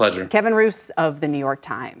 Always a pleasure. Kevin Roos of the New York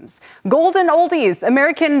Times. Golden oldies.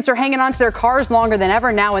 Americans are hanging on to their cars longer than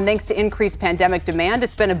ever now, and thanks to increased pandemic demand,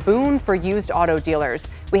 it's been a boon for used auto dealers.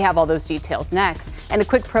 We have all those details next. And a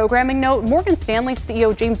quick programming note, Morgan Stanley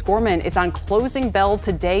CEO James Gorman is on Closing Bell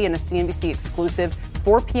today in a CNBC exclusive,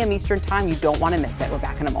 4 p.m. Eastern Time. You don't want to miss it. We're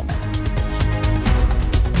back in a moment.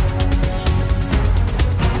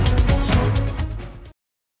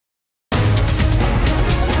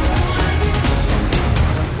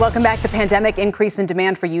 Welcome back. The pandemic increase in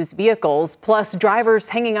demand for used vehicles, plus drivers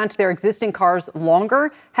hanging onto their existing cars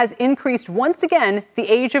longer, has increased once again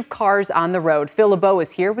the age of cars on the road. Phil LeBeau is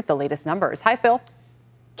here with the latest numbers. Hi, Phil.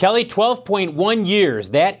 Kelly, 12.1 years.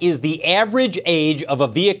 That is the average age of a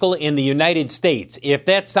vehicle in the United States. If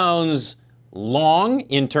that sounds long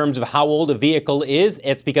in terms of how old a vehicle is,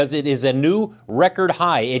 it's because it is a new record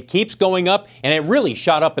high. It keeps going up, and it really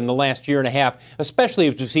shot up in the last year and a half, especially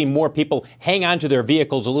as we've seen more people hang on to their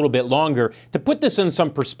vehicles a little bit longer. To put this in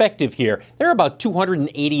some perspective here, there are about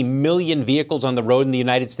 280 million vehicles on the road in the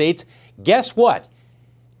United States. Guess what?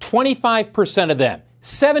 25% of them,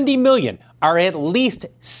 70 million, are at least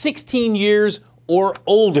 16 years or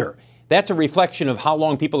older. That's a reflection of how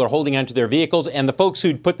long people are holding onto their vehicles, and the folks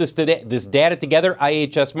who put this data together,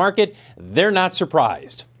 IHS Markit, they're not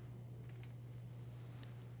surprised.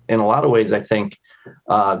 in a lot of ways, I think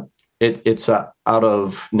it's out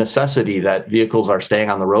of necessity that vehicles are staying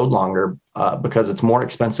on the road longer because it's more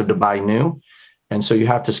expensive to buy new. And so you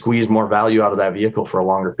have to squeeze more value out of that vehicle for a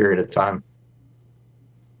longer period of time.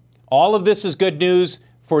 All of this is good news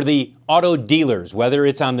for the auto dealers, whether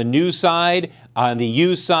it's on the new side, on the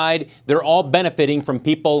used side. They're all benefiting from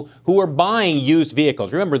people who are buying used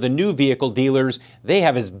vehicles. Remember, the new vehicle dealers, they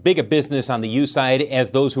have as big a business on the used side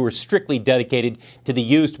as those who are strictly dedicated to the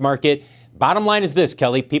used market. Bottom line is this,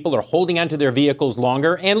 Kelly, people are holding onto their vehicles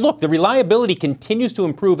longer. And look, the reliability continues to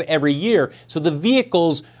improve every year. So the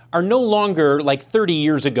vehicles are no longer like 30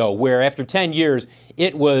 years ago, where after 10 years,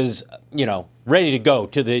 it was, ready to go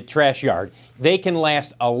to the trash yard. They can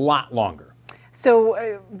last a lot longer.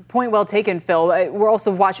 So, point well taken, Phil. We're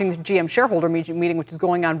also watching the GM shareholder meeting, which is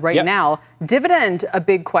going on right now. Dividend, a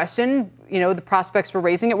big question, the prospects for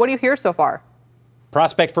raising it. What do you hear so far?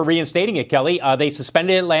 Prospect for reinstating it, Kelly. They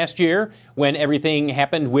suspended it last year when everything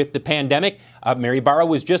happened with the pandemic. Mary Barra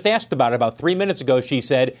was just asked about 3 minutes ago. She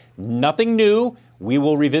said, nothing new. We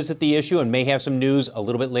will revisit the issue and may have some news a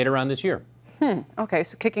little bit later on this year. Okay,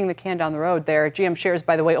 so kicking the can down the road there. GM shares,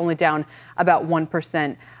 by the way, only down about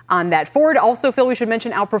 1% on that. Ford also, Phil, we should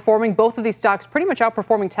mention, outperforming. Both of these stocks pretty much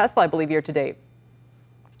outperforming Tesla, I believe, year to date.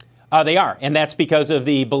 They are, and that's because of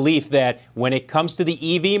the belief that when it comes to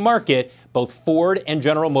the EV market, both Ford and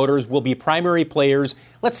General Motors will be primary players,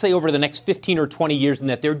 let's say over the next 15 or 20 years, and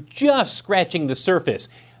that they're just scratching the surface.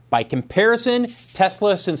 By comparison,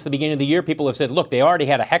 Tesla, since the beginning of the year, people have said, look, they already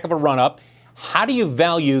had a heck of a run-up. How do you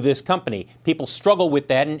value this company? People struggle with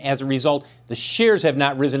that, and as a result, the shares have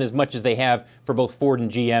not risen as much as they have for both Ford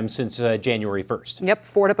and GM since January 1st. Yep,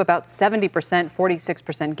 Ford up about 70%,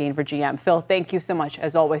 46% gain for GM. Phil, thank you so much,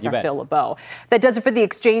 as always, our Phil LeBeau. That does it for The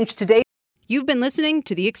Exchange today. You've been listening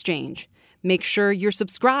to The Exchange. Make sure you're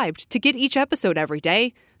subscribed to get each episode every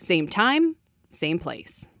day, same time, same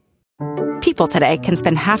place. People today can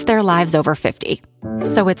spend half their lives over 50.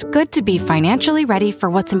 So it's good to be financially ready for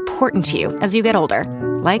what's important to you as you get older,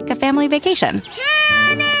 like a family vacation.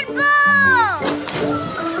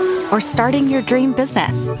 Or starting your dream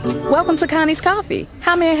business. Welcome to Connie's Coffee.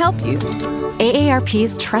 How may I help you?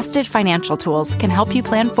 AARP's trusted financial tools can help you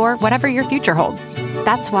plan for whatever your future holds.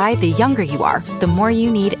 That's why the younger you are, the more you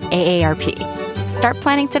need AARP. Start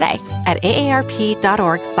planning today at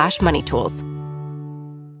aarp.org/moneytools.